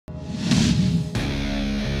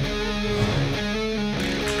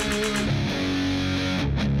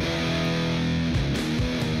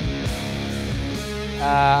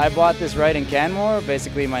I bought this right in Canmore.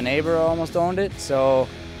 Basically, my neighbor almost owned it, so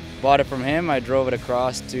bought it from him. I drove it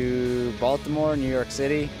across to Baltimore, New York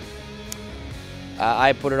City.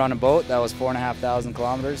 I put it on a boat. That was 4,500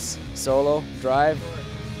 kilometers solo drive.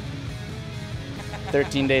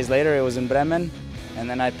 13 days later, it was in Bremen, and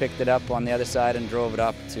then I picked it up on the other side and drove it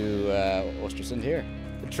up to Östersund here.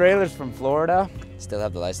 The trailer's from Florida. Still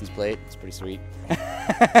have the license plate. It's pretty sweet.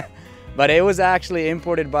 But it was actually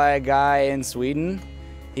imported by a guy in Sweden.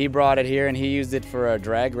 He brought it here and he used it for a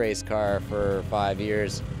drag race car for 5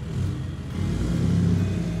 years.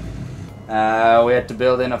 We had to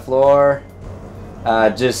build in a floor.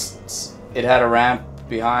 It had a ramp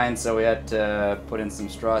behind, so we had to put in some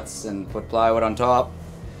struts and put plywood on top.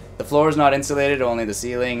 The floor is not insulated, only the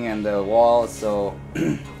ceiling and the walls, so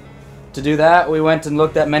to do that we went and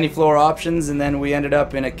looked at many floor options, and then we ended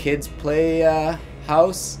up in a kids play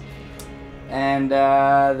house. And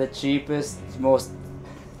the cheapest, most,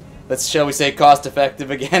 shall we say,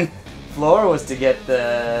 cost-effective again floor was to get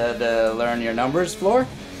the Learn Your Numbers floor.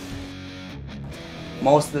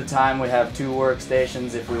 Most of the time we have 2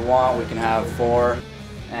 workstations. If we want, we can have 4.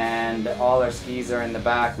 And all our skis are in the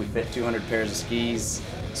back. We fit 200 pairs of skis.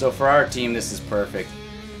 So for our team, this is perfect.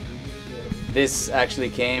 This actually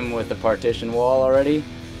came with a partition wall already,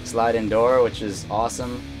 slide-in door, which is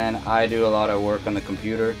awesome. And I do a lot of work on the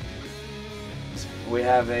computer. We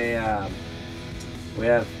have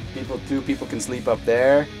two people can sleep up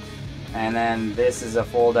there, and then this is a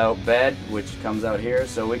fold-out bed which comes out here,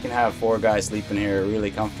 so we can have 4 guys sleeping here really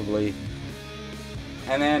comfortably.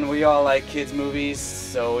 And then we all like kids movies,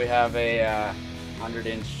 so we have a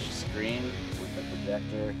 100-inch screen with a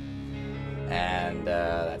projector, and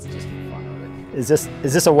that's just fun with it.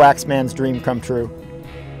 Is this a wax man's dream come true?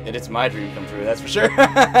 It's my dream come true, that's for sure.